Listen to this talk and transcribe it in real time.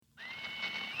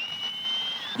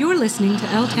You're listening to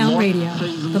L-Town Radio,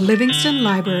 the Livingston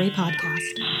Library Podcast.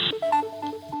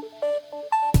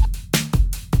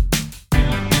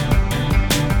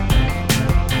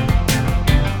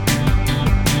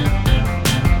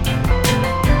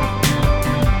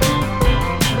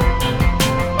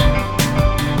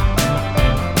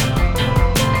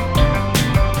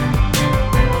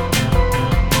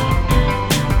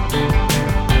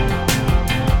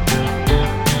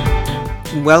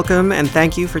 Welcome and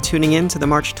thank you for tuning in to the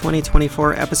March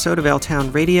 2024 episode of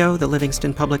L-Town Radio, the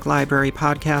Livingston Public Library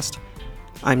Podcast.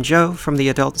 I'm Joe from the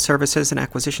Adult Services and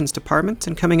Acquisitions Department,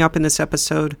 and coming up in this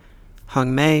episode,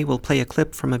 Hongmei will play a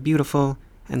clip from a beautiful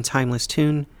and timeless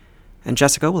tune, and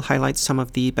Jessica will highlight some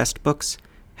of the best books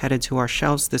headed to our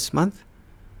shelves this month.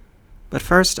 But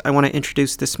first, I want to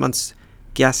introduce this month's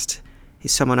guest.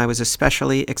 He's someone I was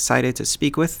especially excited to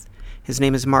speak with. His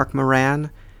name is Mark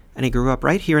Moran, and he grew up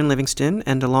right here in Livingston,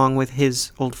 and along with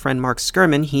his old friend Mark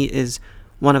Skirman, he is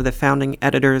one of the founding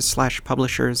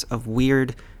editors/publishers of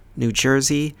Weird New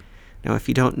Jersey. Now, if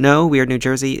you don't know, Weird New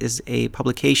Jersey is a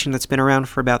publication that's been around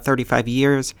for about 35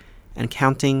 years and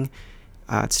counting.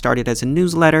 It started as a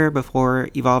newsletter before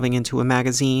evolving into a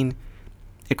magazine.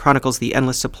 It chronicles the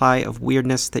endless supply of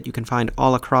weirdness that you can find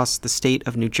all across the state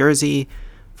of New Jersey,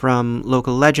 from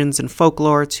local legends and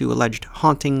folklore to alleged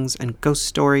hauntings and ghost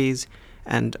stories,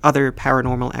 and other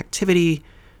paranormal activity,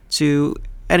 to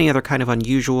any other kind of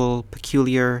unusual,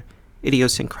 peculiar,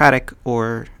 idiosyncratic,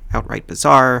 or outright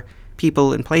bizarre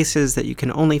people and places that you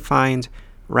can only find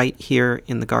right here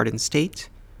in the Garden State.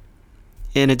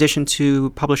 In addition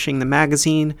to publishing the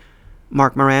magazine,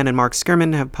 Mark Moran and Mark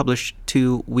Skirman have published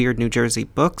 2 Weird New Jersey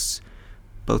books,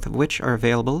 both of which are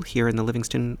available here in the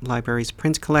Livingston Library's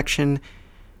print collection,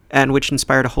 and which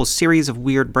inspired a whole series of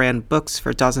Weird brand books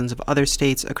for dozens of other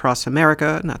states across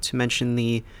America, not to mention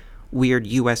the Weird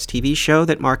US TV show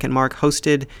that Mark and Mark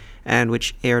hosted, and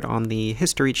which aired on the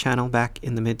History Channel back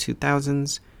in the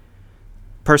mid-2000s.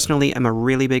 Personally, I'm a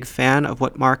really big fan of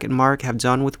what Mark and Mark have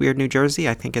done with Weird New Jersey.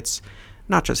 I think it's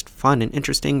not just fun and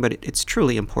interesting, but it's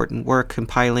truly important work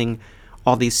compiling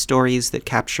all these stories that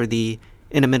capture the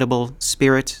inimitable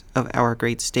spirit of our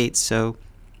great state. So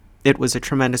it was a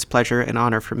tremendous pleasure and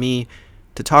honor for me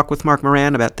to talk with Mark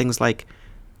Moran about things like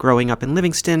growing up in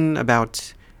Livingston,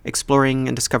 about exploring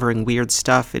and discovering weird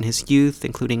stuff in his youth,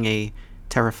 including a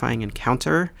terrifying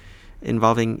encounter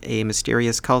involving a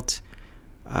mysterious cult,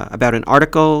 about an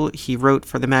article he wrote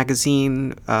for the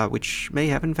magazine, which may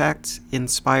have in fact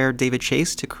inspired David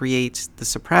Chase to create The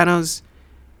Sopranos,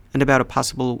 and about a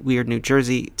possible Weird New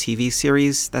Jersey TV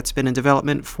series that's been in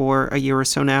development for a year or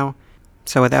so now.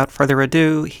 So without further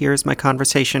ado, here's my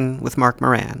conversation with Mark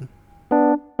Moran.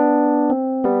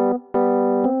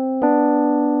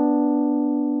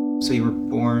 So you were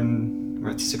born,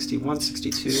 what, 61,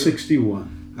 62?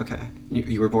 61. Okay.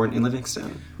 You were born in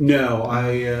Livingston? No,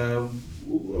 I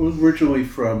was originally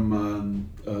from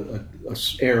a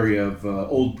area of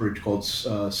Old Bridge called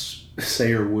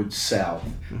Sayerwood South,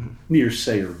 near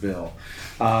Sayreville.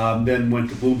 Then went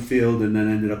to Bloomfield and then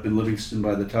ended up in Livingston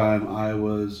by the time I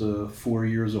was 4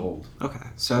 years old. Okay,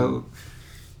 so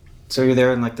you're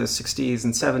there in like the 60s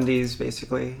and 70s,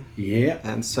 basically? Yeah.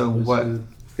 And so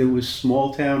it was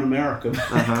small town America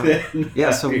back then.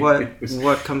 Yeah, so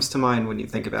what comes to mind when you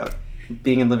think about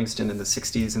being in Livingston in the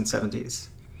 60s and 70s?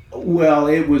 Well,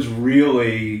 it was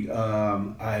really,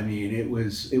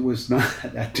 it was not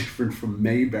that different from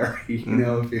Mayberry. You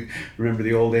know, if you remember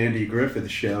the old Andy Griffith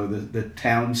show, the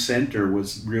town center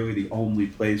was really the only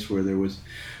place where there was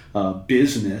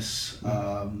business,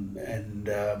 and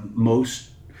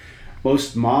most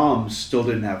moms still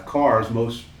didn't have cars.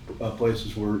 Most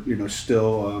places were,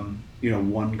 still,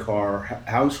 one-car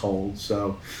households.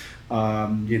 So,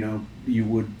 you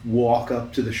would walk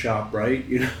up to the shop, right?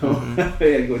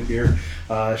 With your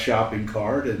shopping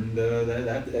cart, and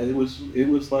that it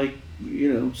was like,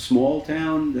 small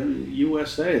town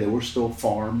USA. There were still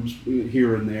farms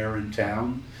here and there in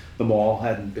town. The mall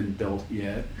hadn't been built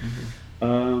yet.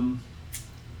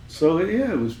 So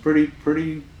yeah, it was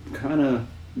pretty kind of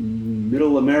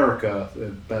middle America,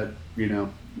 but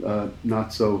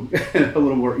not so, a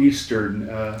little more eastern.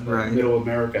 Right. Middle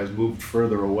America has moved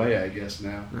further away, I guess,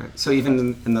 now. Right. So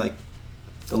even in the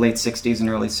late 60s and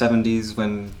early 70s,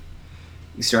 when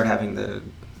you start having the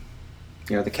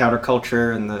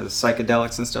counterculture and the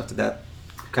psychedelics and stuff, did that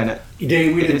kind of we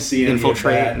didn't see any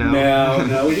infiltrate? Of that.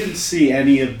 No, we didn't see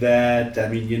any of that. I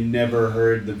mean, you never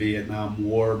heard the Vietnam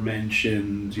War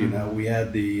mentioned. We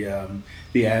had the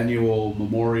annual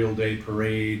Memorial Day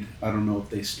parade. I don't know if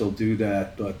they still do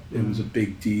that, but it was a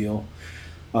big deal.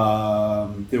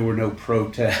 There were no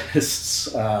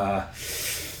protests.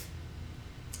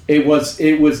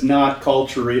 It was not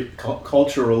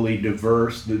culturally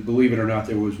diverse. Believe it or not,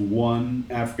 there was one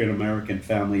African American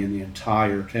family in the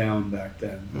entire town back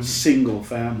then, a single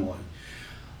family,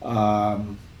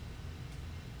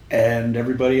 and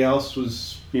everybody else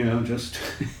was just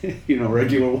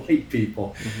regular white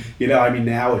people. I mean,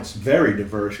 now it's very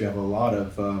diverse. You have a lot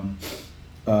of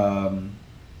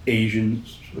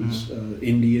Asians,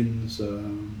 Indians.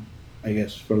 I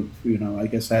guess I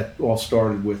guess that all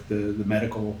started with the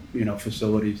medical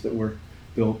facilities that were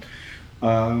built,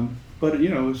 but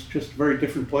it was just a very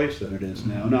different place than it is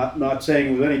now. Not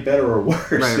saying it was any better or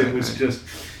worse. Right, it was just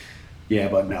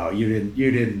but no, you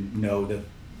didn't know that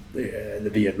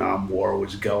the Vietnam War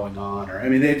was going on, or I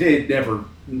mean they never.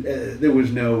 There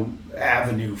was no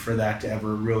avenue for that to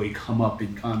ever really come up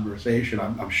in conversation.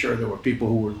 I'm sure there were people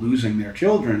who were losing their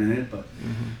children in it,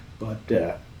 but.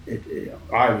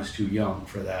 I was too young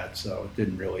for that, so it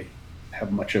didn't really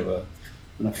have much of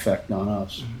an effect on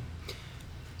us.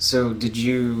 So did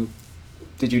you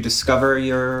discover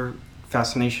your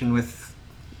fascination with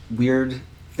weird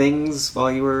things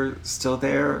while you were still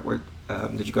there? Or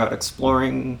did you go out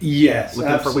exploring? Yes,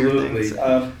 looking absolutely.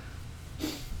 for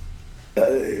weird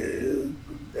things?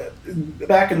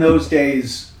 Back in those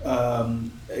days,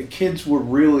 kids were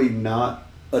really not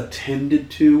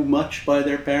attended to much by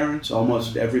their parents.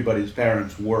 Almost everybody's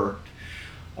parents worked,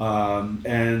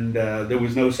 and there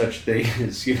was no such thing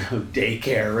as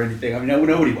daycare or anything. I mean,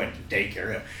 nobody went to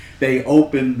daycare. They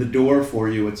opened the door for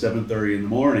you at 7:30 in the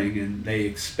morning, and they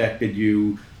expected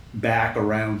you back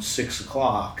around 6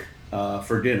 o'clock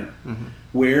for dinner.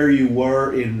 Where you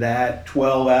were in that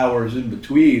 12 hours in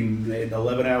between,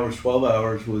 11 hours, 12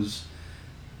 hours, was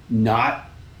not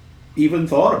even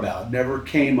thought about, never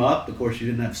came up. Of course, you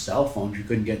didn't have cell phones. You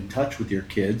couldn't get in touch with your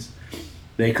kids.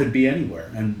 They could be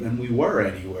anywhere, and we were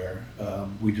anywhere.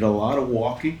 We did a lot of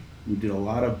walking. We did a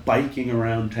lot of biking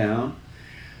around town.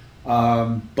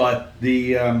 But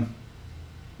the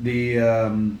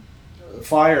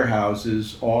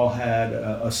firehouses all had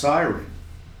a siren,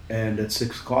 and at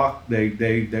 6 o'clock they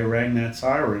rang that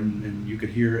siren, and you could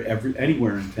hear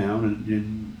anywhere in town, and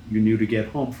you knew to get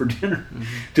home for dinner.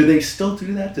 Do they still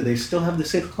do that? Do they still have the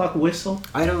 6 o'clock whistle?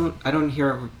 I don't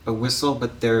hear a whistle,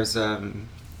 but there's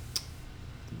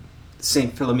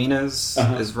St. Philomena's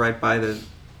is right by the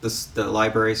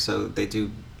library, so they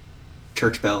do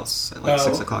church bells at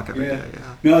 6 o'clock every day.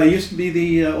 Yeah. No, it used to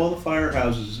be all the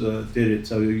firehouses did it.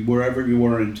 So wherever you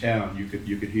were in town, you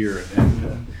could hear it.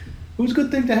 And, it was a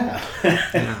good thing to have.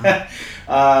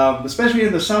 Especially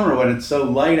in the summer when it's so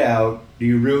light out,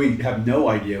 you really have no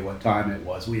idea what time it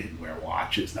was. We didn't wear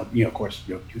watches. No, of course,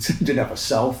 you didn't have a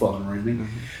cell phone or anything.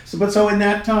 So in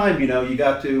that time, you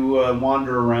got to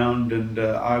wander around, and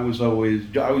I was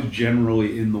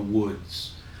generally in the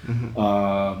woods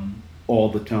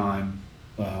all the time.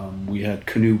 We had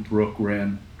Canoe Brook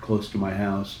ran close to my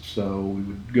house, so we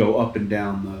would go up and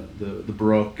down the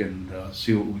brook and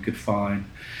see what we could find.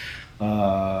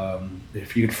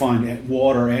 If you could find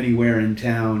water anywhere in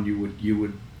town, you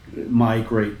would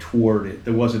migrate toward it.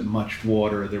 There wasn't much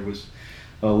water. There was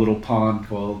a little pond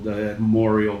called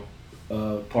Memorial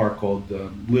Park called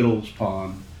Little's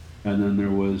Pond, and then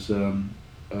there was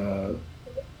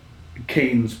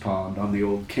Kane's Pond on the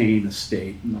old Kane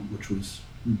estate, which was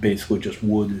basically just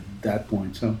wood at that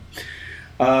point. So.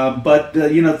 But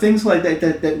things like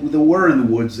that were in the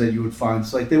woods that you would find.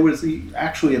 It's like there was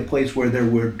actually a place where there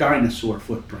were dinosaur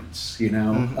footprints,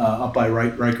 up by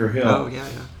Riker Hill. Oh yeah.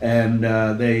 And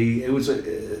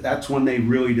that's when they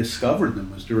really discovered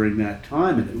them, was during that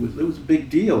time, and it was a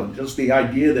big deal. And just the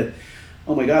idea that,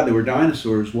 oh my God, there were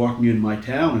dinosaurs walking in my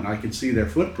town and I could see their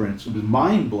footprints. It was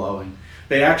mind blowing.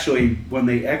 They actually, when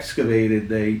they excavated,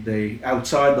 they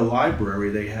outside the library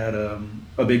they had a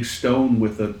big stone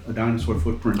with a dinosaur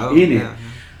footprint in it. Yeah.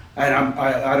 And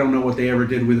I don't know what they ever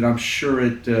did with it. I'm sure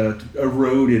it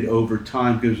eroded over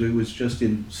time because it was just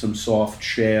in some soft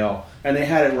shale. And they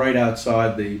had it right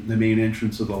outside the main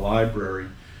entrance of the library.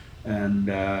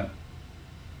 And I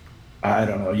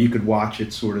don't know, you could watch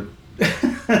it sort of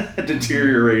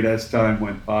deteriorate as time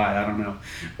went by. I don't know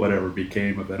whatever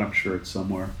became of it. I'm sure it's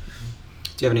somewhere.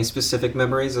 Do you have any specific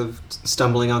memories of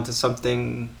stumbling onto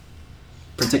something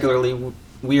particularly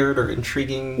weird or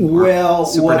intriguing? Or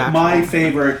what my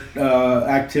favorite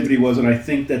activity was, and I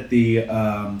think that the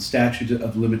statute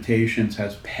of limitations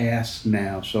has passed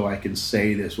now, so I can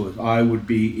say this, was I would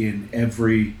be in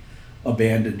every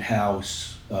abandoned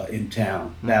house in town.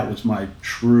 Mm-hmm. That was my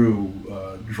true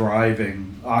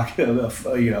driving,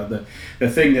 the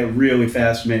thing that really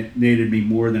fascinated me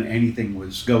more than anything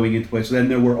was going into places. Then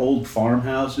there were old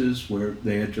farmhouses where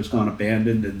they had just gone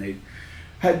abandoned, and they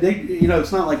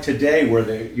It's not like today where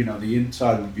the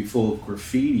inside would be full of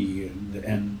graffiti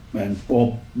and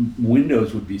all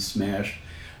windows would be smashed.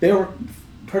 They were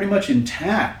pretty much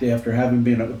intact after having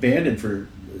been abandoned for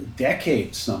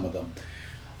decades, some of them.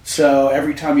 So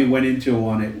every time you went into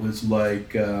one, it was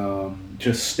like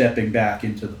just stepping back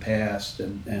into the past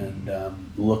and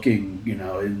looking,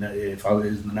 if I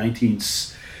was in the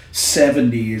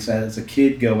 1970s as a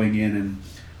kid going in, and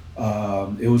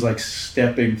it was like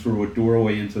stepping through a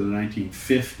doorway into the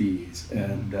 1950s.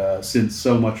 And since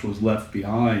so much was left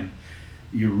behind,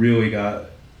 you really got,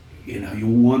 you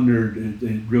wondered,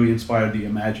 it really inspired the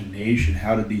imagination.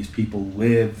 How did these people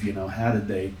live?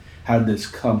 How did this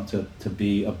come to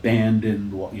be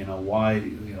abandoned? Why?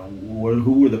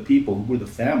 Who were the people? Who were the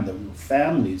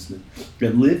families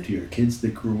that lived here? Kids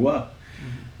that grew up,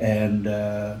 and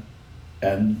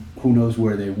who knows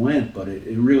where they went? But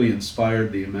it really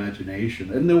inspired the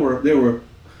imagination. And there were,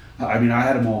 I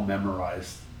had them all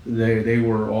memorized. They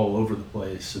were all over the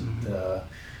place, and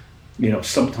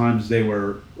sometimes they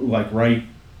were like right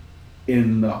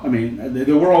in the.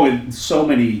 There were always so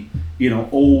many.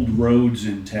 Old roads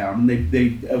in town.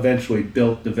 They eventually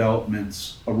built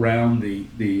developments around the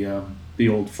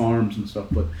old farms and stuff.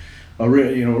 But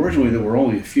originally there were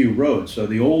only a few roads, so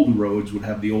the old roads would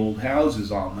have the old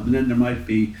houses on them, and then there might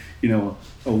be a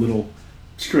little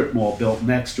strip mall built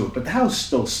next to it. But the house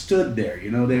still stood there.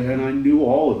 And I knew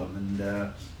all of them, and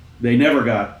they never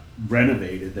got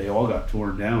renovated. They all got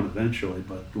torn down eventually.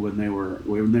 But when they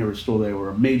were still, they were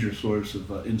a major source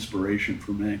of inspiration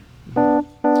for me.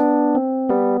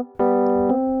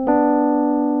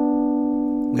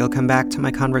 We'll come back to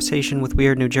my conversation with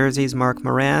Weird New Jersey's Mark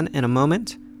Moran in a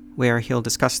moment, where he'll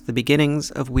discuss the beginnings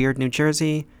of Weird New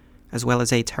Jersey, as well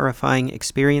as a terrifying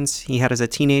experience he had as a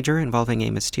teenager involving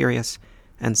a mysterious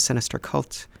and sinister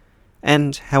cult,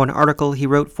 and how an article he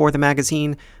wrote for the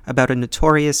magazine about a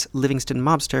notorious Livingston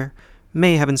mobster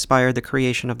may have inspired the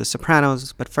creation of The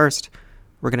Sopranos. But first,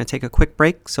 we're going to take a quick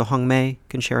break so Hongmei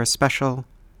can share a special,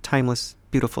 timeless,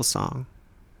 beautiful song.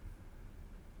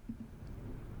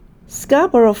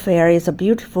 Scarborough Fair is a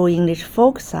beautiful English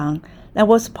folk song that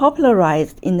was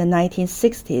popularized in the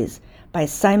 1960s by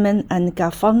Simon and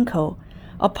Garfunkel,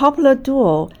 a popular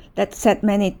duo that set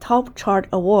many top chart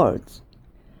awards.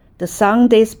 The song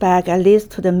dates back at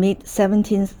least to the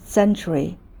mid-17th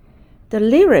century. The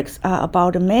lyrics are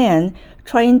about a man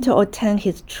trying to attain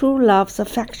his true love's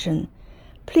affection.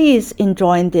 Please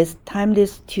enjoy this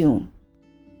timeless tune.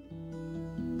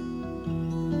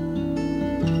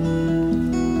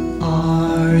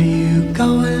 Are you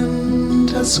going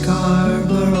to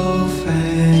Scarborough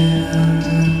Fair?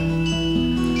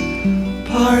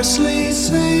 Parsley,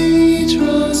 sage,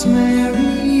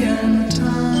 rosemary, and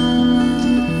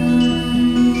thyme.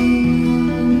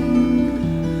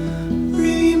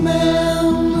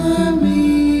 Remember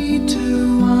me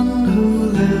to one who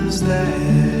lives there.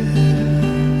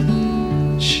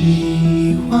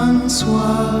 She once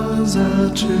was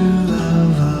a true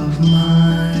love of mine.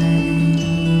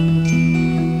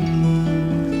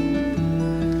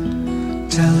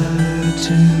 Tell her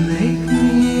to make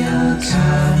me a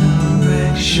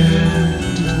cambric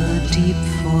shirt, a deep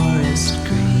forest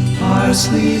green,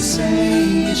 parsley,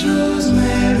 sage,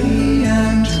 rosemary,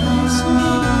 and thyme,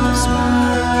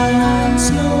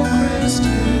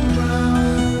 snow-crested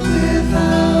brown,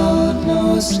 without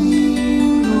no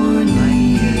seam or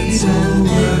need. So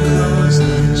there goes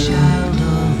the child of a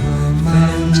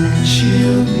mountain.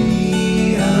 She'll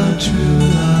be a true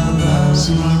love of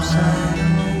mine.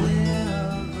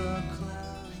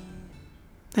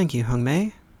 Thank you,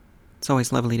 Hongmei. It's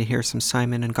always lovely to hear some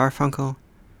Simon and Garfunkel.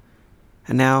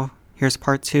 And now, here's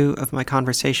part 2 of my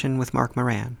conversation with Mark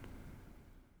Moran.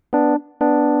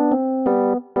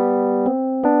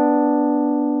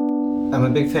 I'm a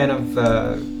big fan of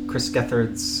Chris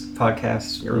Gethard's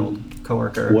podcast, your old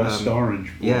coworker. West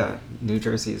Orange. Yeah, New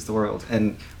Jersey is the world.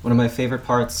 And one of my favorite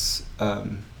parts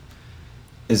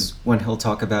is when he'll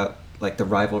talk about like the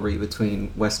rivalry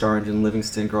between West Orange and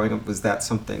Livingston growing up. Was that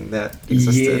something that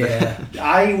existed? Yeah,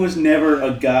 I was never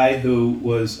a guy who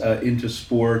was into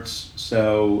sports,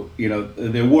 so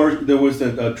there was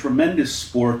a tremendous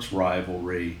sports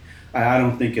rivalry. I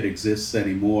don't think it exists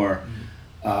anymore.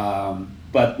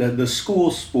 But the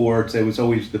school sports, it was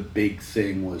always the big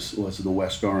thing was the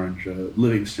West Orange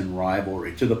Livingston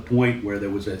rivalry, to the point where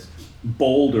there was a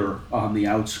boulder on the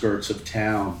outskirts of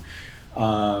town.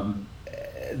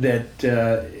 That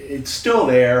it's still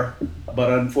there,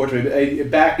 but unfortunately,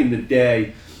 back in the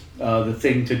day, the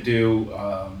thing to do,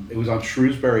 it was on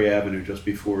Shrewsbury Avenue just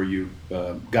before you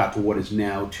got to what is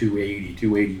now 280.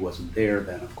 280 wasn't there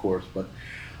then, of course, but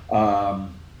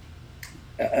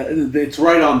it's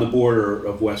right on the border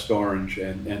of West Orange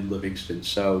and Livingston.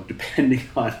 So depending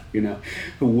on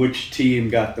which team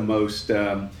got the most,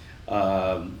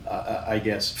 I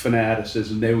guess,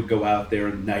 fanaticism, they would go out there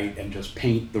at night and just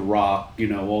paint the rock,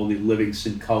 all the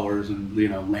Livingston colors and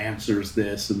Lancers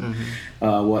this and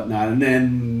whatnot. And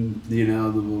then the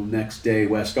next day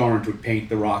West Orange would paint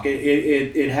the rock.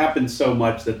 It happened so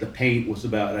much that the paint was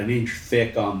about an inch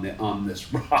thick on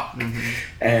this rock,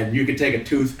 and you could take a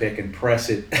toothpick and press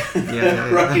it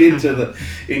right into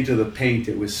the paint.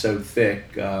 It was so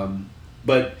thick,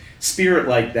 but spirit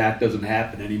like that doesn't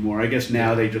happen anymore. I guess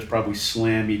now they just probably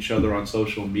slam each other on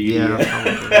social media.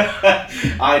 Yeah,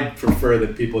 I'd prefer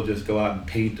that people just go out and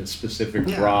paint a specific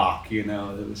rock. It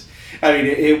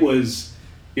was,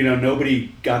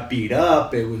 nobody got beat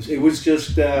up. It was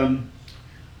just, it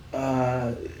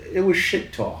was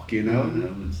shit talk. There's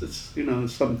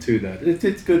something to that.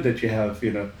 It's good that you have,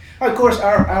 Of course,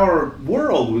 our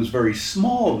world was very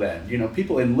small then.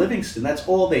 People in Livingston, that's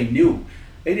all they knew.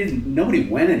 Nobody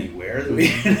went anywhere.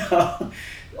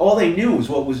 All they knew was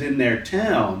what was in their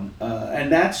town,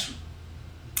 and that's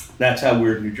how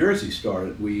Weird New Jersey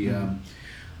started. We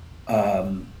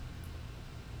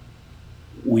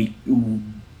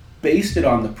based it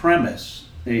on the premise.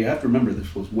 Now you have to remember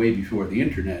this was way before the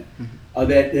internet.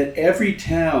 That every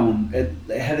town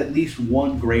had at least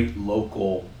one great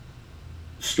local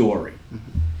story,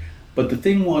 but the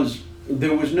thing was,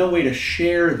 there was no way to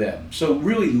share them. So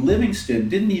really, Livingston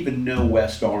didn't even know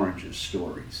West Orange's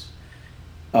stories.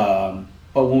 But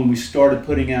when we started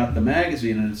putting out the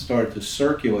magazine and it started to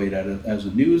circulate as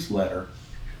a newsletter,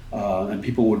 and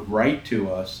people would write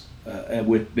to us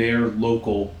with their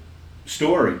local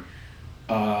story,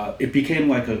 it became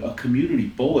like a community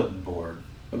bulletin board.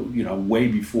 Way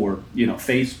before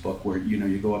Facebook, where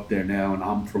you go up there now and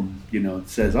I'm from it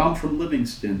says I'm from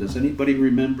Livingston. Does anybody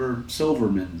remember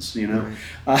Silverman's? Right.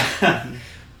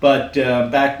 But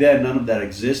back then none of that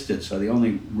existed. So the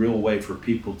only real way for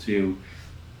people to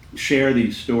share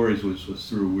these stories was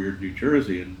through Weird New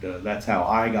Jersey, and that's how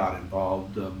I got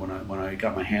involved when I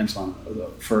got my hands on the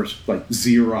first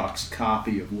Xerox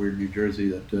copy of Weird New Jersey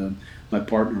that my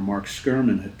partner Mark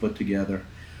Skirman had put together.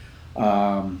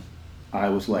 I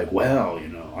was like, well,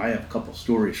 I have a couple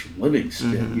stories from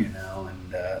Livingston,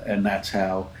 and that's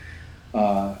how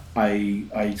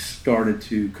I started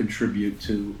to contribute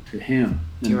to him.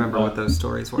 Do you remember what those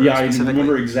stories were? Yeah, I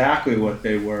remember exactly what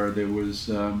they were. There was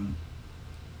when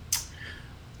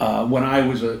I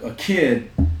was a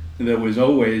kid, there was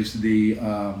always the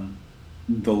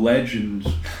legends,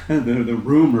 the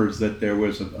rumors that there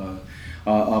was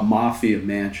a mafia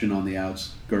mansion on the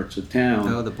outskirts of town.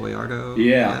 Oh, the Boyardo.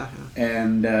 Yeah.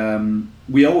 And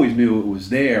we always knew it was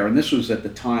there. And this was at the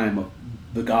time of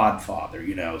The Godfather,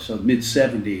 so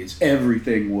mid-'70s.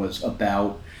 Everything was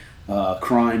about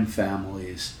crime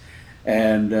families.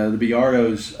 And the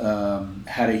Boyardos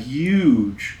had a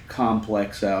huge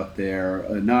complex out there.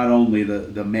 Not only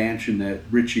the mansion that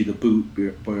Richie the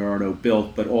Boot Boyardo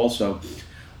built, but also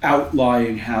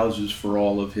outlying houses for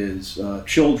all of his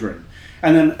children.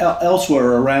 And then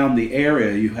elsewhere around the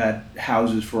area, you had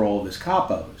houses for all of his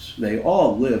capos. They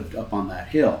all lived up on that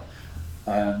hill.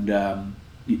 And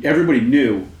everybody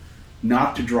knew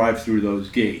not to drive through those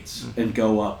gates and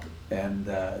go up. And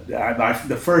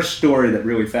the first story that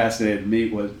really fascinated me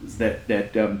was that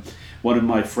one of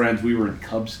my friends, we were in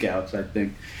Cub Scouts, I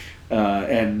think,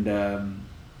 and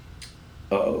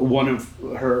one of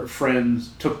her friends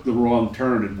took the wrong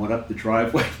turn and went up the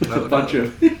driveway with a bunch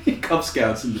of Cub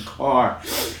Scouts in the car,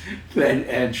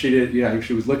 and she did.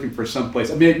 She was looking for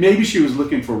someplace. I mean, maybe she was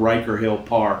looking for Riker Hill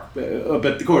Park, but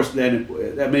of course, then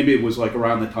maybe it was like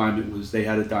around the time they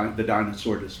had the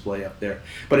dinosaur display up there.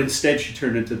 But instead, she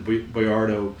turned into the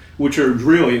Boyardo, which are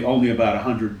really only about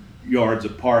 100 yards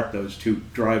apart. Those two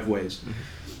driveways. Mm-hmm.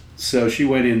 So she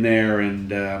went in there,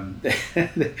 and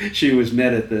she was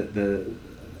met at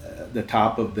the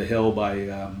top of the hill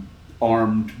by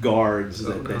armed guards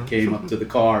that came up to the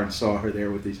car and saw her there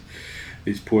with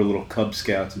these poor little Cub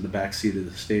Scouts in the back seat of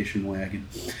the station wagon.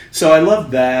 So I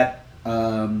loved that.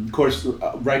 Of course,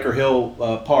 Riker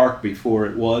Hill Park, before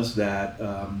it was that,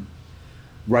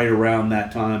 right around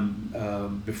that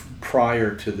time,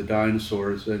 prior to the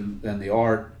dinosaurs and the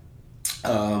art,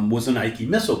 was an Ike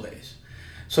missile base.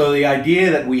 So the idea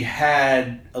that we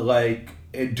had,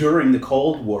 during the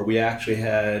Cold War, we actually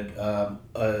had a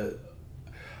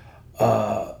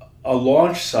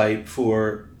launch site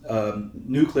for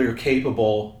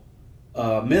nuclear-capable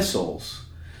missiles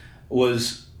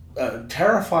was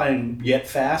terrifying yet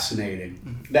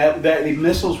fascinating. That the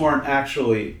missiles weren't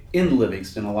actually in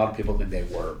Livingston. A lot of people think they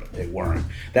were, but they weren't.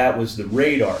 That was the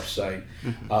radar site.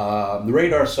 The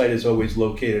radar site is always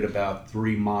located about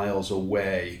 3 miles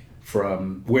away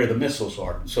from where the missiles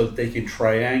are, so that they can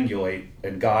triangulate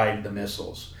and guide the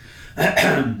missiles.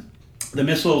 The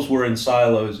missiles were in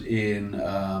silos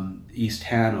in East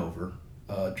Hanover,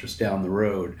 just down the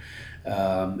road.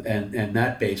 And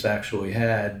that base actually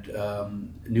had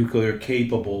nuclear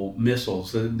capable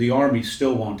missiles. The Army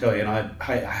still won't tell you, and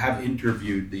I have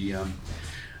interviewed the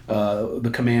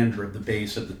commander of the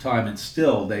base at the time, and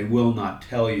still they will not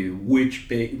tell you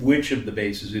which of the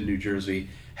bases in New Jersey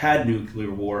had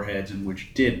nuclear warheads and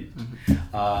which didn't,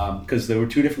 because there were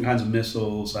 2 different kinds of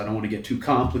missiles. I don't want to get too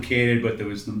complicated, but there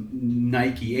was the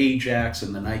Nike Ajax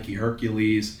and the Nike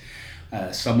Hercules.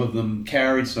 Some of them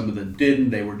carried, some of them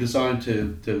didn't. They were designed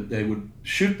they would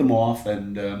shoot them off,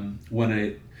 and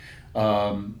when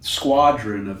a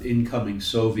squadron of incoming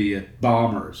Soviet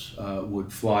bombers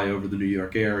would fly over the New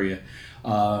York area,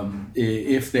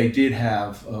 if they did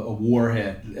have a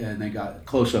warhead and they got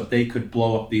close up, they could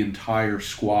blow up the entire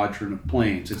squadron of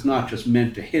planes. It's not just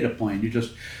meant to hit a plane. You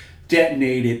just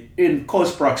detonate it in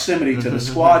close proximity to the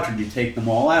squadron. You take them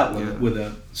all out with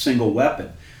a single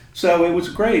weapon. So it was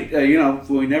great.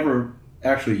 We never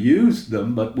actually used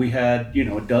them, but we had,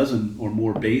 a dozen or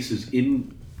more bases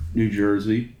in New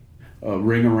Jersey, a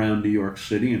ring around New York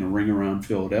City and a ring around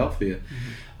Philadelphia,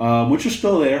 which are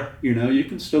still there. You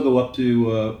can still go up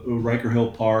to Riker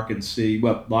Hill Park and see,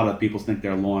 well, a lot of people think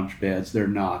they're launch pads. They're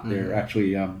not. They're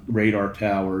actually radar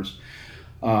towers.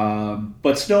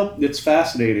 But still, it's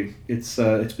fascinating. It's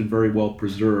been very well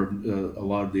preserved. A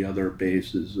lot of the other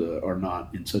bases are not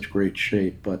in such great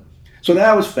shape. But so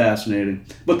that was fascinating.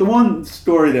 But the one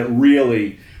story that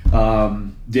really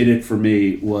did it for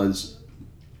me was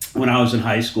when I was in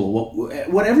high school.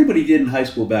 What everybody did in high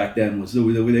school back then was they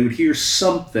would hear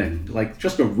something, like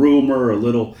just a rumor, a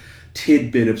little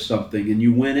tidbit of something, and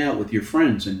you went out with your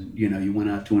friends and you went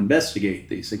out to investigate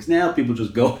these things. Now people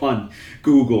just go on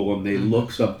Google and they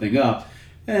look something up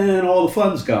and all the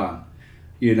fun's gone,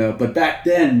 but back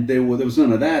then there was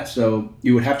none of that. So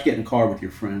you would have to get in a car with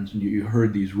your friends and you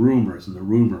heard these rumors, and the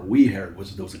rumor we heard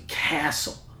was there was a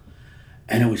castle,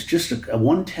 and it was just a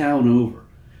one town over,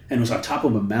 and it was on top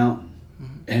of a mountain.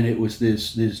 And it was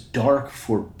this dark,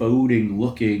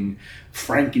 foreboding-looking,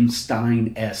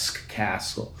 Frankenstein-esque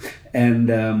castle,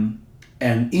 and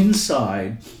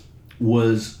inside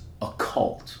was a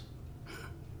cult.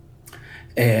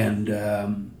 And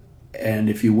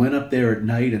if you went up there at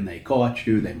night and they caught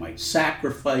you, they might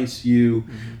sacrifice you.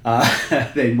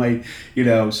 They might,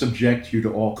 subject you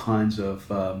to all kinds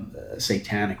of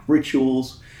satanic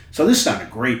rituals. So this sounded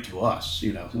great to us,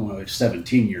 when I was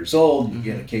 17 years old, you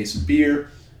get a case of beer.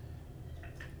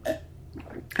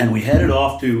 And we headed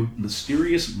off to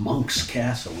Mysterious Monk's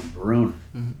Castle in Verona.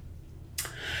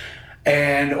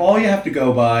 And all you have to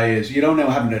go by is, you don't know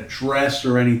having a dress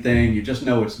or anything, you just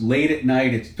know it's late at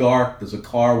night, it's dark, there's a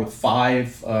car with 5,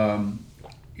 16,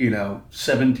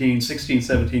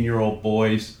 17-year-old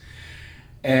boys.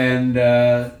 And,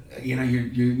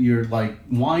 you're like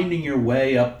winding your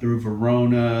way up through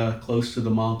Verona, close to the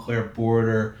Montclair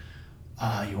border.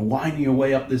 You're winding your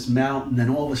way up this mountain, then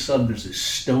all of a sudden there's this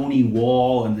stony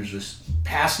wall, and there's this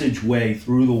passageway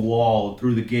through the wall,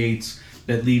 through the gates,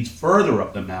 that leads further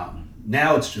up the mountain.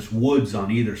 Now it's just woods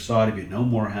on either side of you, no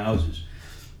more houses.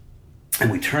 And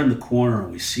we turn the corner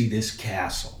and we see this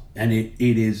castle, and it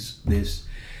is this,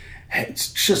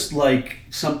 it's just like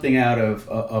something out of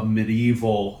a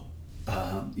medieval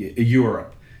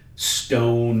Europe.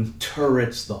 Stone,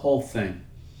 turrets, the whole thing.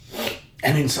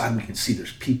 And inside we can see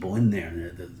there's people in there,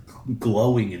 and they're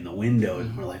glowing in the windows.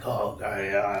 And we're like, oh,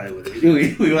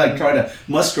 we like try to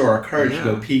muster our courage to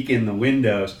go peek in the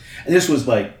windows. And this was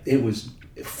like, it was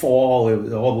fall,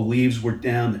 all the leaves were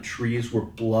down, the trees were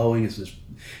blowing. It's this,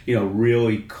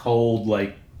 really cold,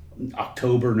 like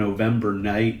October, November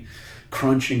night,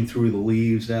 crunching through the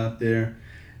leaves out there.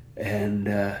 And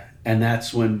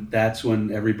that's when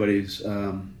everybody's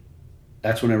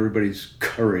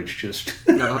courage just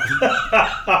flew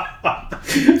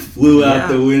out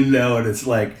the window, and it's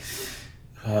like,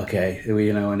 okay,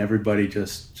 and everybody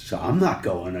just, so I'm not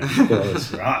going.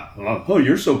 Oh,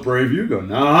 you're so brave, you go.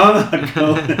 No, I'm not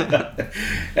going.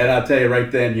 And I'll tell you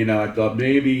right then, I thought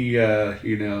maybe,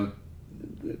 go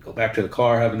back to the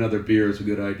car, have another beer is a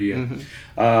good idea.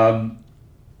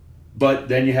 But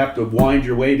then you have to wind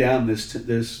your way down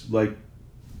this like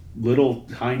little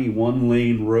tiny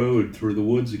 1-lane road through the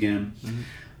woods again.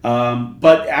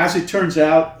 But as it turns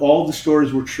out, all the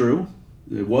stories were true.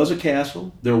 There was a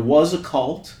castle. There was a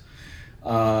cult.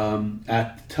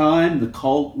 At the time, the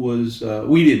cult was,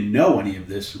 we didn't know any of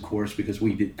this, of course, because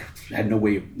we had no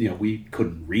way of, we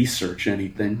couldn't research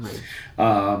anything.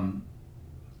 Right.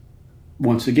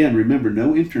 Once again, remember,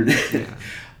 no internet.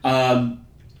 Yeah.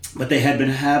 But they had been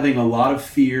having a lot of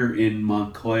fear in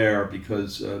Montclair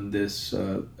because this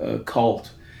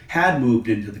cult had moved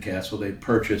into the castle. They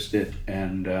purchased it,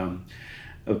 and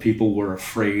people were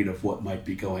afraid of what might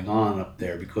be going on up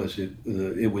there because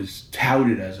it was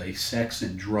touted as a sex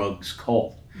and drugs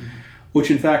cult,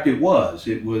 which in fact it was.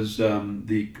 It was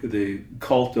the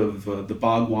cult of the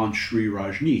Bhagwan Sri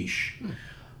Rajneesh,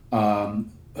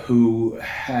 who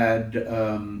had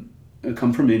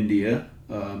come from India,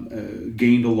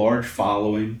 gained a large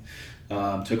following,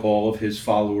 took all of his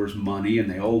followers' money,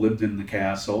 and they all lived in the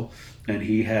castle. And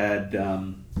he had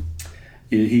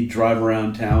he'd drive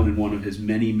around town in one of his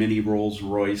many Rolls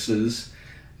Royces,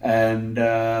 and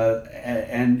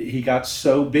he got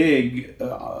so big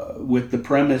with the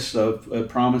premise of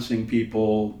promising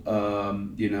people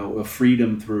a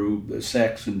freedom through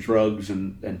sex and drugs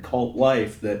and cult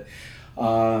life that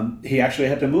he actually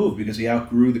had to move because he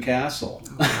outgrew the castle.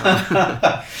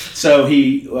 So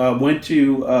he went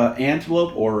to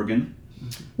Antelope, Oregon,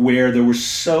 where there were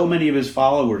so many of his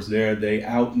followers there, they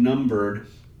outnumbered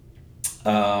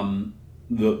the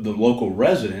local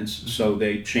residents, so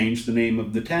they changed the name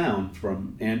of the town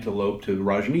from Antelope to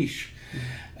Rajneesh.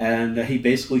 And he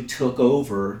basically took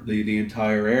over the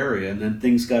entire area, and then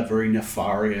things got very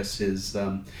nefarious.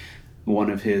 One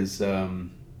of his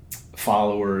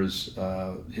followers,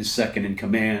 his second in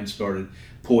command, started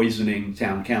poisoning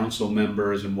town council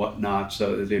members and whatnot,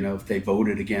 so that, if they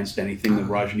voted against anything the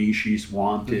Rajneeshis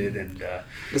wanted, and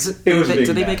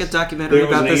did they make a documentary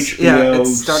about this? HBO Yeah,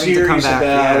 it's starting to come back.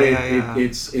 About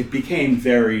it. It became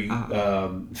very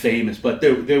famous, but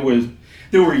there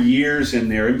were years in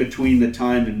there in between the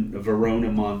time in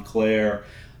Verona, Montclair,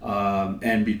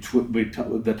 and between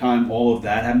the time all of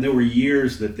that happened. There were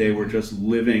years that they were just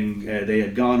living. They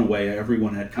had gone away.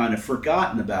 Everyone had kind of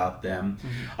forgotten about them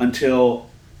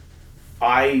until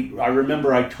I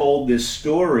remember I told this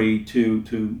story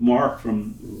to Mark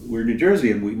we're in New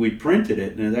Jersey, and we printed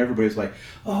it, and everybody's like,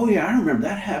 "Oh yeah, I remember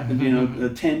that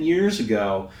happened. 10 years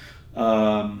ago,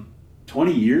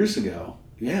 20 years ago."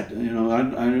 Yeah, we're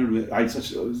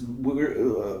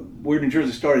in New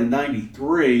Jersey started in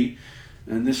 '93.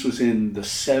 And this was in the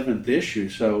 7th issue,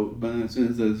 so this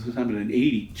happened in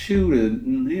 '82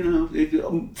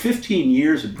 to 15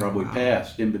 years had probably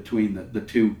passed in between the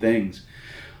two things.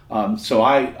 So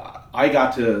I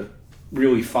got to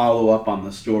really follow up on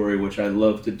the story, which I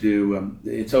love to do.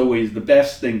 It's always the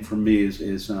best thing for me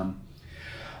is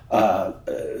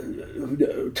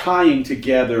tying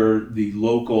together the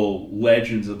local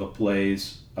legends of the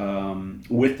place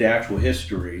with the actual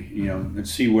history, and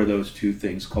see where those two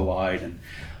things collide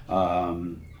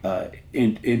and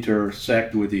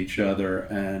intersect with each other,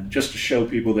 and just to show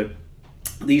people that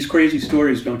these crazy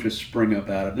stories don't just spring up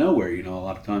out of nowhere. A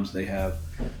lot of times they have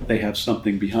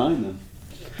something behind them.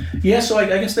 Yeah, so I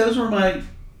guess those were my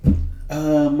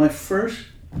first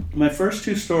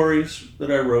two stories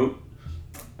that I wrote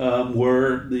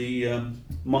were the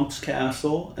Monk's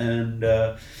Castle and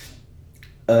the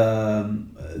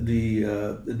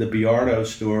Biardo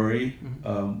story,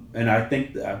 and I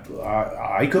think that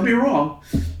I could be wrong,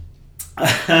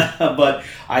 but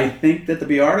I think that the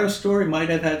Biardo story might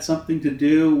have had something to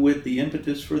do with the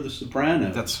impetus for the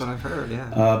Sopranos. That's what I've heard,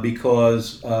 yeah.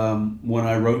 Because when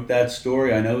I wrote that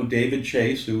story, I know David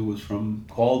Chase, who was from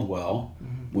Caldwell,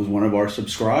 was one of our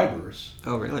subscribers.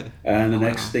 Oh, really? And the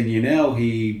next thing you know,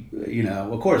 he,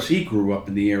 of course, he grew up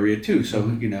in the area too, so,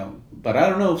 but I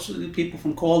don't know if people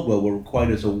from Caldwell were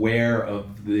quite as aware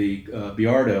of the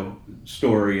Biardo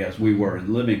story as we were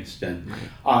in Livingston.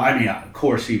 Right. Of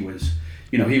course, he was,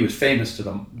 he was famous to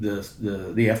the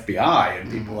FBI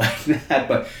and people like that,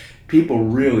 but people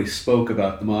really spoke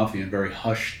about the mafia in very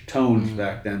hushed tones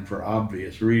back then for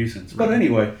obvious reasons. But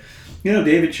anyway,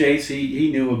 David Chase,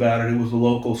 he knew about it. It was a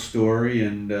local story,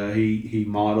 and he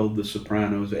modeled The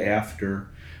Sopranos after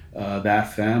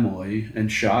that family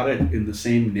and shot it in the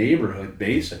same neighborhood,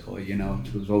 basically.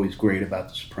 It was always great about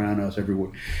The Sopranos.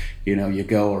 Everywhere, you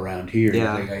go around here,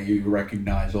 you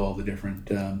recognize all the different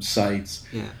sites.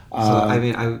 Yeah.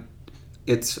 So,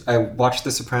 I watched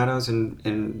The Sopranos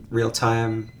in real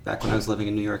time back when I was living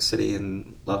in New York City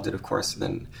and loved it, of course. And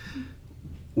then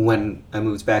when I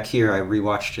moved back here, I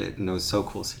rewatched it, and it was so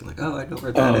cool seeing, like, I know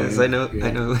where that is. I know.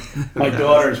 My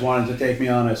daughters wanted to take me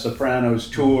on a Sopranos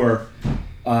tour,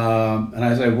 And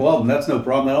I said, well, that's no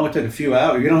problem. That only took a few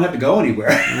hours. You don't have to go anywhere.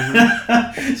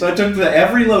 Mm-hmm. So I took to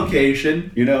every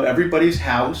location, everybody's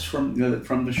house from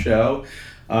the show.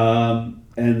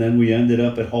 And then we ended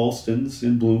up at Halston's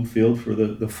in Bloomfield for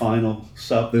the final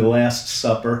the Last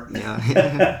Supper.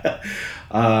 Yeah.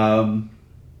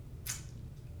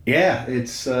 Yeah,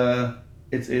 it's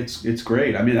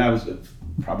great. I mean, that was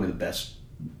probably the best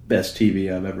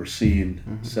TV I've ever seen.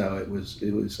 Mm-hmm. So it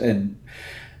was, and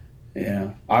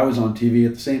I was on TV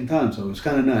at the same time, so it was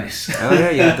kind of nice. Oh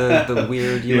yeah, the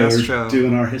weird U.S. show,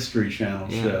 doing our History Channel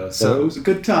show. So it was a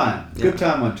good time. Good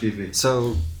time on TV.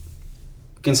 So,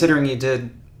 considering you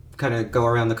did kind of go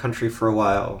around the country for a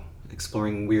while,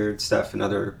 exploring weird stuff in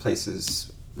other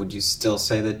places, would you still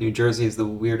say that New Jersey is the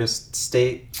weirdest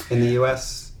state in the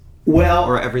U.S.? Well,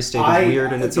 or every state is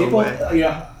weird in its own way?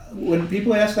 Yeah, when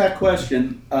people ask that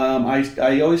question,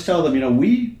 I always tell them,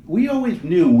 we always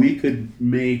knew we could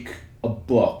make a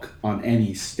book on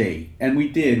any state, and we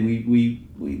did. We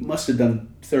must have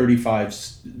done 35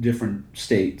 different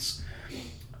states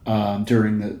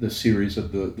during the series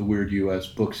of the Weird U.S.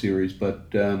 book series, but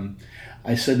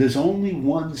I said there's only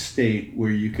one state where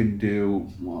you can do,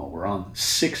 we're on the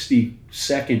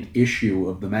 62nd issue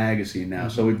of the magazine now,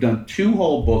 so we've done 2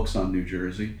 whole books on New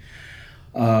Jersey,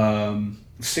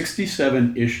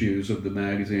 67 issues of the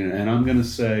magazine, and I'm going to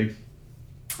say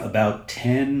about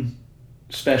 10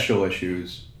 special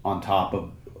issues on top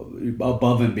of,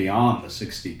 above and beyond the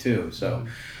 62, so...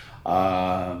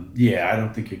 I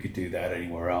don't think you could do that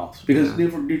anywhere else because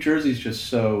New Jersey is just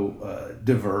so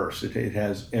diverse. It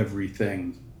has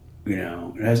everything,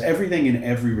 it has everything in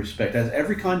every respect. It has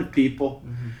every kind of people.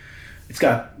 Mm-hmm. It's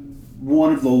got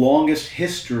one of the longest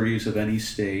histories of any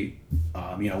state.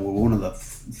 We're one of the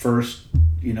first,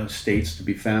 states to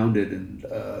be founded, and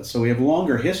so we have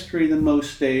longer history than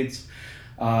most states.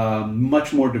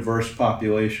 Much more diverse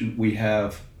population. We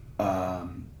have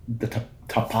the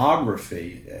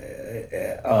topography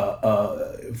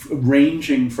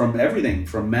ranging from everything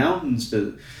from mountains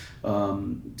to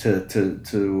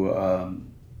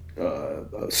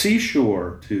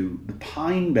seashore to the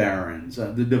pine barrens.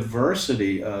 The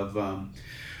diversity of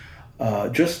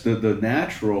just the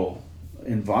natural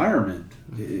environment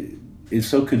is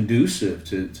so conducive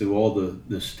to all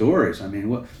the stories. I mean,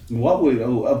 what would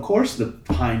of course the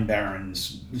Pine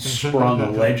Barrens sprung a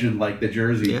legend like the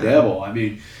Jersey Devil. I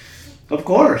mean, of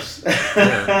course.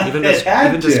 Yeah, even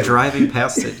just driving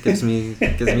past it gives me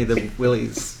the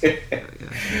willies.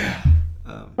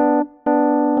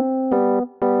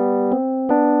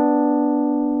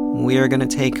 We are going to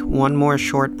take one more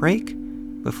short break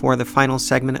before the final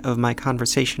segment of my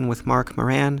conversation with Mark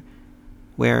Moran,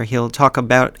 where he'll talk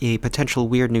about a potential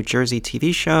Weird New Jersey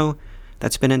TV show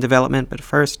that's been in development. But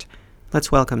first,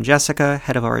 let's welcome Jessica,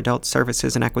 head of our Adult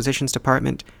Services and Acquisitions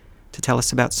Department, to tell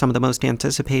us about some of the most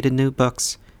anticipated new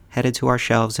books headed to our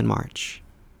shelves in March.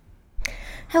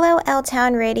 Hello,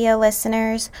 L-Town Radio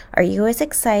listeners. Are you as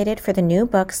excited for the new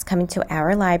books coming to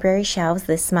our library shelves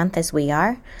this month as we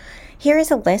are? Here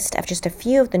is a list of just a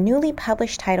few of the newly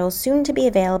published titles soon to be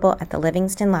available at the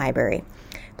Livingston Library.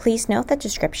 Please note that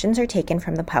descriptions are taken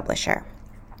from the publisher.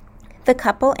 The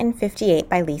Couple in 58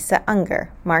 by Lisa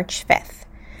Unger, March 5th.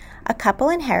 A couple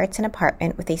inherits an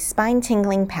apartment with a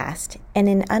spine-tingling past in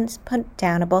an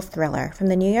unputdownable thriller from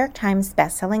the New York Times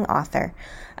bestselling author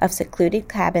of Secluded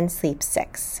Cabin Sleep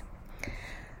 6.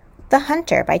 The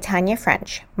Hunter by Tanya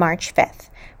French, March 5th,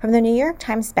 from the New York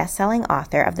Times bestselling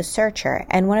author of The Searcher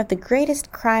and one of the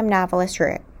greatest crime novelists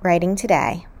writing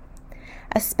today.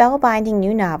 A spellbinding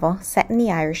new novel set in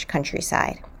the Irish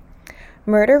countryside.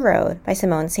 Murder Road by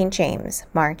Simone St. James,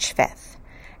 March 5th.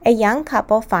 A young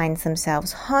couple finds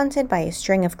themselves haunted by a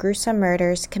string of gruesome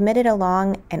murders committed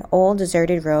along an old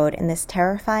deserted road in this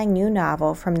terrifying new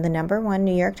novel from the #1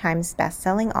 New York Times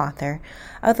bestselling author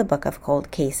of the Book of Cold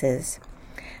Cases.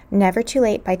 Never Too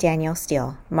Late by Danielle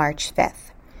Steele, March 5th.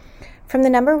 From the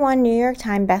 #1 New York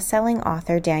Times bestselling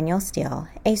author Danielle Steele,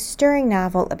 a stirring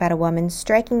novel about a woman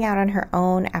striking out on her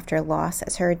own after loss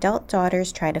as her adult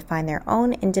daughters try to find their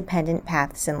own independent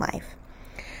paths in life.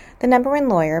 The #1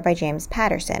 Lawyer by James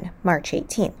Patterson, March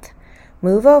 18th.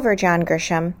 Move over, John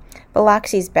Grisham.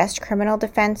 Biloxi's best criminal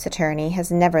defense attorney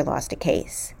has never lost a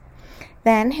case.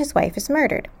 Then his wife is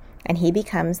murdered, and he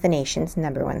becomes the nation's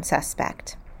 #1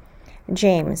 suspect.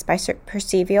 James by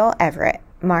Percival Everett,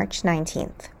 March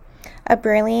 19th. A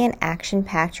brilliant,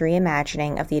 action-packed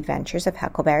reimagining of the adventures of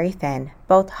Huckleberry Finn,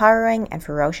 both harrowing and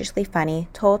ferociously funny,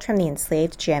 told from the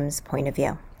enslaved Jim's point of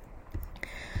view.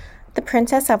 The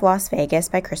Princess of Las Vegas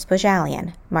by Chris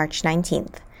Bojalian, March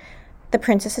 19th. The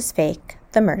princess is fake,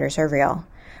 the murders are real.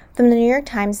 From the New York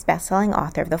Times bestselling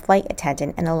author of The Flight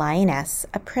Attendant and a Lioness,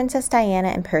 a Princess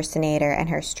Diana impersonator and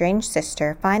her strange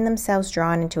sister find themselves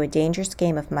drawn into a dangerous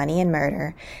game of money and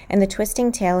murder and the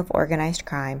twisting tale of organized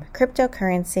crime,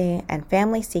 cryptocurrency, and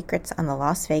family secrets on the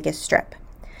Las Vegas Strip.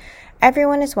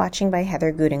 Everyone is Watching by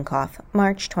Heather Gudenkoff,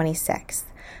 March 26th.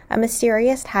 A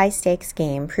mysterious high-stakes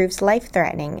game proves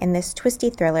life-threatening in this twisty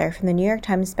thriller from the New York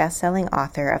Times bestselling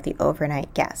author of The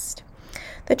Overnight Guest.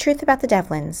 The Truth About the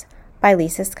Devlins, by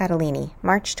Lisa Scottoline,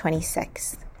 March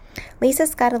 26th. Lisa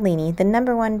Scottoline, the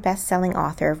 #1 best-selling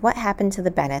author of What Happened to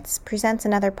the Bennetts, presents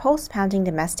another pulse-pounding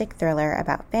domestic thriller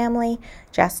about family,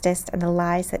 justice, and the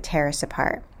lies that tear us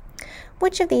apart.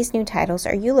 Which of these new titles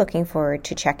are you looking forward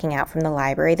to checking out from the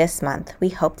library this month? We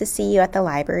hope to see you at the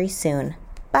library soon.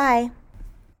 Bye!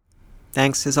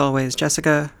 Thanks as always,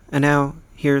 Jessica. And now,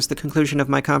 here's the conclusion of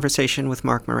my conversation with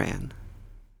Mark Moran.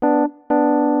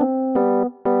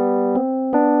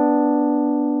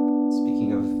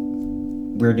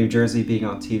 Weird New Jersey being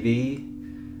on TV.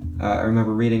 I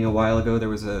remember reading a while ago there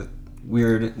was a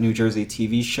Weird New Jersey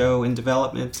TV show in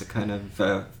development, a kind of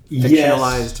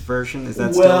fictionalized version. Is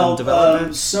that still in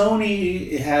development?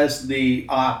 Sony has the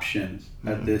option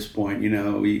at this point. You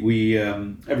know, we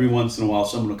every once in a while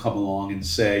someone will come along and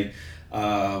say,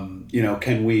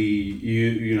 can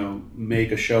we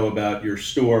make a show about your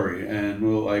story? And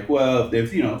we're like, well,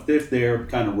 if they're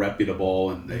kind of reputable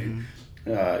and they.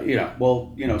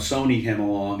 Sony came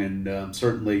along and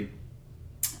certainly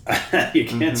you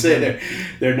can't say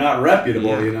they're not reputable.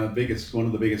 Yeah. One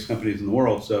of the biggest companies in the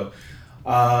world. So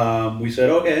we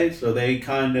said okay. So they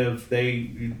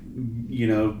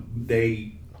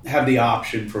have the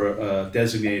option for a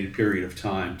designated period of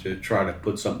time to try to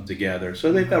put something together.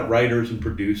 So they've got writers and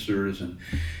producers, and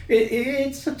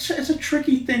it's a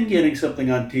tricky thing getting something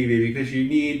on TV because you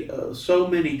need so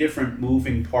many different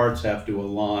moving parts have to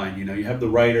align. You have the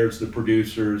writers, the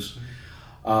producers,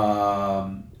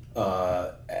 then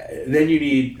you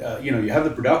need you have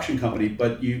the production company,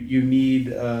 but you need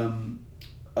a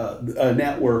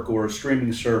network or a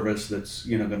streaming service that's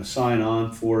going to sign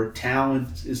on for it.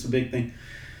 Talent is the big thing.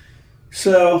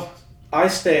 So I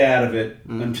stay out of it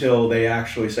until they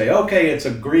actually say, okay, it's a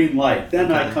green light.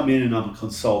 Then I come in and I'm a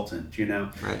consultant,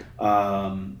 Right.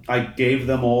 I gave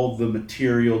them all the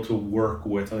material to work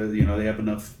with. They have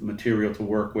enough material to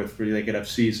work with. They could have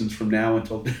seasons from now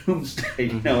until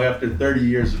doomsday. After 30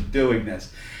 years of doing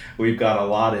this, we've got a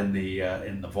lot in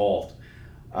the vault.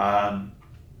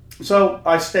 So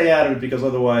I stay out of it because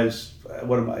otherwise,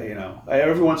 what am I?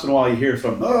 Every once in a while you hear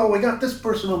from, we got this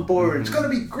person on board. It's going to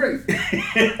be great.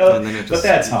 But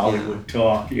that's Hollywood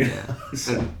talk.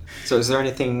 So is there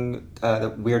anything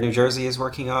that Weird New Jersey is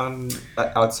working on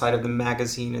outside of the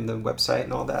magazine and the website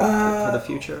and all that for the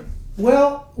future?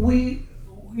 Well, we're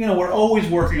always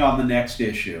working on the next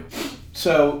issue.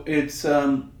 So it's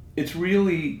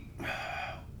really,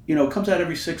 it comes out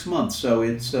every 6 months. So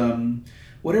it's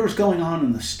whatever's going on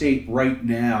in the state right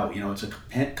now, it's a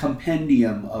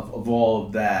compendium of all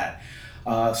of that.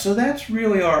 So that's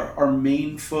really our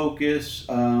main focus.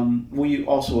 We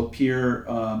also appear,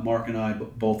 Mark and I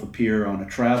both appear on a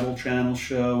Travel Channel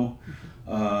show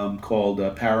called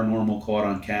Paranormal Caught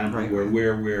on Camera,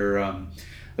 where we're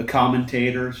the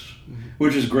commentators,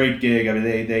 which is a great gig. I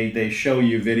mean, they show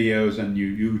you videos and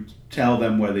you tell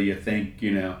them whether you think,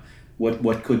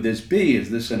 what could this be? Is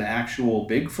this an actual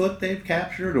Bigfoot they've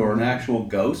captured or an actual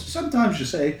ghost? Sometimes you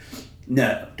say,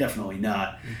 no, definitely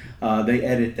not. They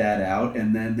edit that out,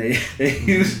 and then they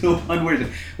use the one where,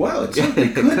 well, it certainly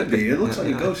could be. It looks like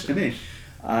a ghost to me.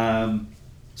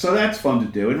 So that's fun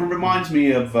to do. It reminds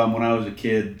me of when I was a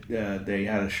kid. They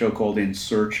had a show called In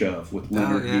Search Of with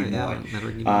Leonard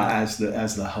Nimoy as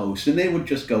the host, and they would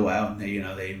just go out and they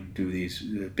would do these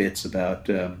bits about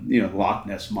Loch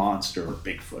Ness Monster or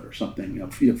Bigfoot or something,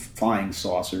 flying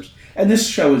saucers. And this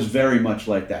show is very much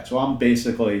like that. So I'm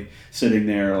basically sitting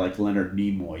there like Leonard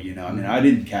Nimoy. I mean, I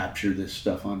didn't capture this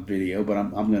stuff on video, but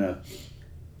I'm gonna.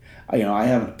 I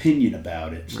have an opinion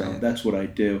about it, so that's what I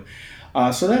do.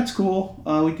 So that's cool.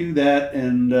 We do that,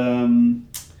 and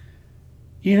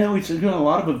we do a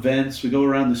lot of events. We go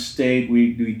around the state.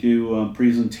 We do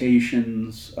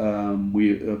presentations.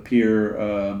 We appear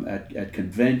at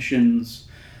conventions,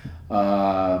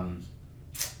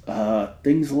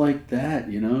 things like that.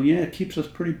 It keeps us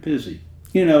pretty busy.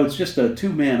 It's just a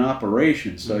 2-man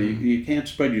operation, so you can't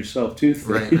spread yourself too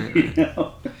thin. Right.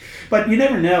 But you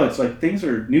never know. It's like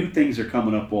new things are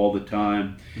coming up all the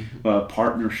time,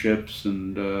 partnerships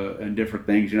and different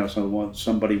things. So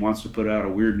somebody wants to put out a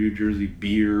Weird New Jersey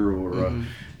beer or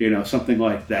something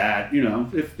like that.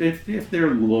 If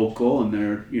they're local and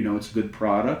they're it's a good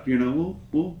product,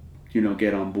 we'll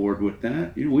get on board with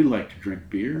that. We like to drink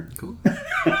beer. Cool.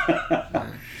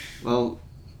 Well,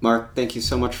 Mark, thank you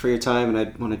so much for your time, and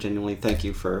I want to genuinely thank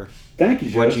you for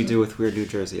what you do with Weird New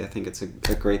Jersey. I think it's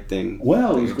a great thing.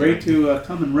 Well, it was great to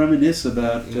come and reminisce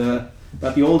about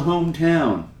the old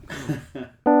hometown.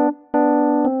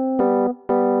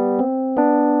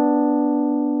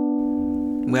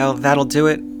 Well, that'll do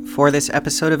it for this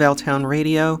episode of L-Town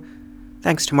Radio.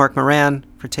 Thanks to Mark Moran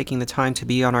for taking the time to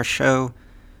be on our show.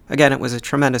 Again, it was a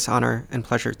tremendous honor and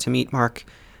pleasure to meet Mark,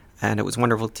 and it was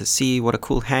wonderful to see what a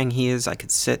cool hang he is. I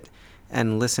could sit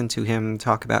and listen to him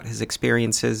talk about his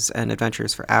experiences and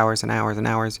adventures for hours and hours and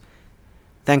hours.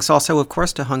 Thanks also, of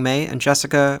course, to Hongmei and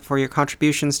Jessica for your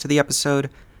contributions to the episode.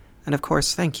 And of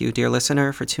course, thank you, dear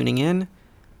listener, for tuning in.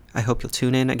 I hope you'll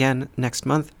tune in again next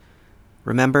month.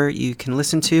 Remember, you can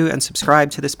listen to and subscribe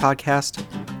to this podcast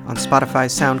on Spotify,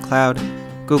 SoundCloud,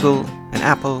 Google, and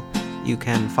Apple. You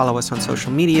can follow us on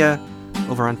social media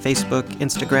over on Facebook,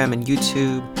 Instagram, and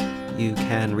YouTube. You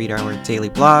can read our daily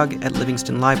blog at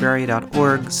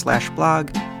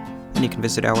livingstonlibrary.org/blog. And you can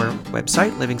visit our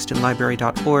website,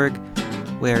 livingstonlibrary.org,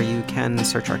 where you can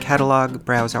search our catalog,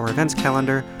 browse our events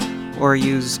calendar, or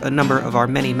use a number of our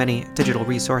many, many digital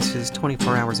resources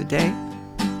 24 hours a day.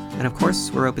 And of course,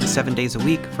 we're open 7 days a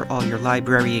week for all your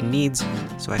librarying needs,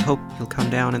 so I hope you'll come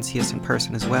down and see us in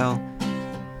person as well.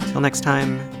 Till next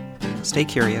time, stay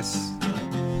curious.